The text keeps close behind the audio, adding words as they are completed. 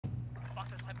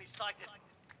Enemy sighted.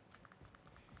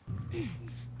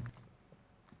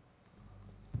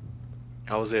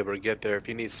 I was able to get there. If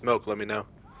you need smoke, let me know.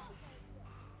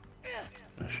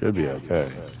 It should be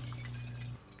okay.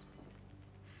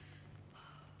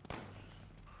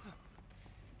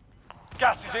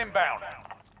 Gas is inbound.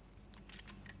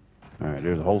 Alright,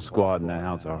 there's a whole squad in that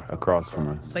house across from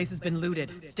us. Place has been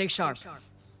looted. Stay sharp.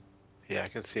 Yeah, I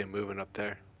can see him moving up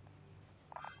there.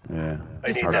 Yeah.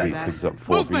 Disregard Heartbeat that. picks up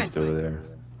 4 Movement! beats over there.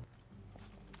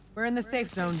 We're in the safe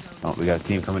zone. Oh, we got a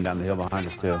team coming down the hill behind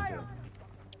us too.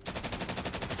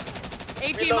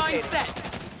 AT mine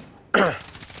set.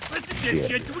 Listen,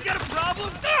 dipshit, do we got a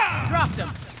problem? Dropped him.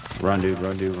 Run, dude,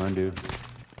 run, dude, run, dude.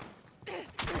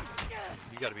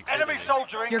 You gotta be Enemy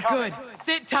soldier You're incoming. good.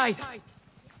 Sit tight.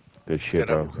 Good shit,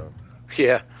 Get up. bro.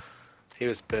 Yeah, he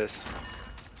was pissed.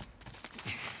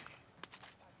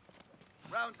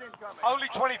 Only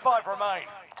 25 remain.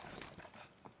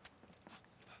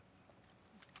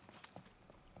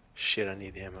 Shit, I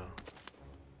need ammo.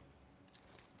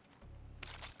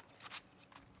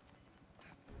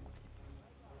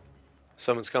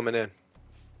 Someone's coming in.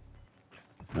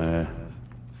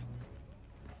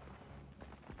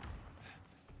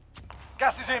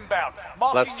 Gas is inbound.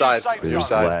 Marking Left side, safe your zone.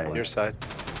 side, flag. your side.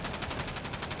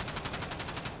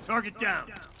 Target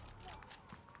down.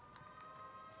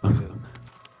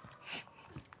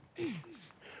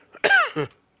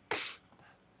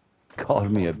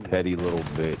 Called me a petty little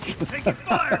bitch. Taking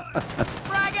fire.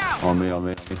 Frag out. On me.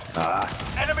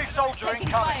 Ah. Enemy soldier Taking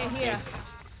incoming. fire here.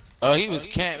 Oh, he was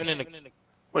camping in the.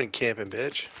 Wasn't camping,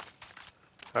 bitch.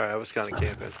 Alright, I was kinda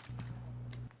camping.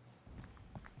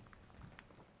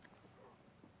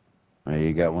 Hey,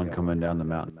 you got one coming down the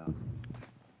mountain.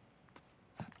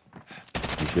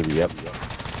 You should be up. Okay.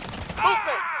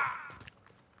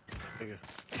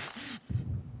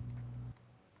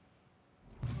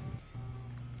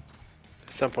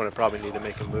 At some point I probably need to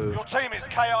make a move. Your team is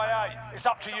KIA. It's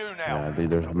up to you now.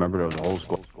 Yeah, remember there was a whole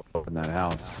squad in that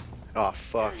house. Oh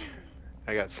fuck.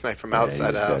 I got sniped from Yeah, outside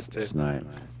you the just house got too. sniped.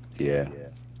 Yeah.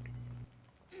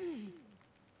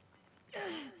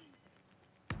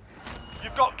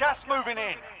 You've got gas moving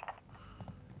in.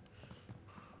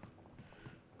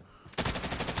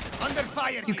 Under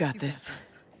fire. You got this.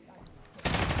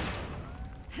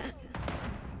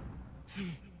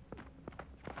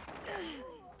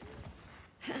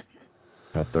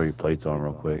 Gotta throw your plates on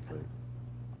real quick.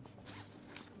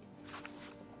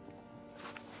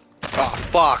 Oh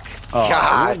fuck. Oh,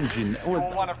 God. wouldn't you You're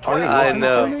know? one of Are you 20. I looking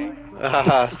know.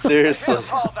 for me? Seriously. Hit us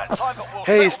hard that time, but we'll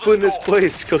Hey, he's settle putting the his score.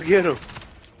 plates. Go get him.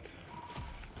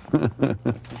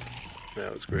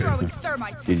 That was great. Throwing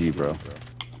thermite. GG, bro.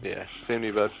 Yeah, same to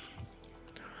you, bud.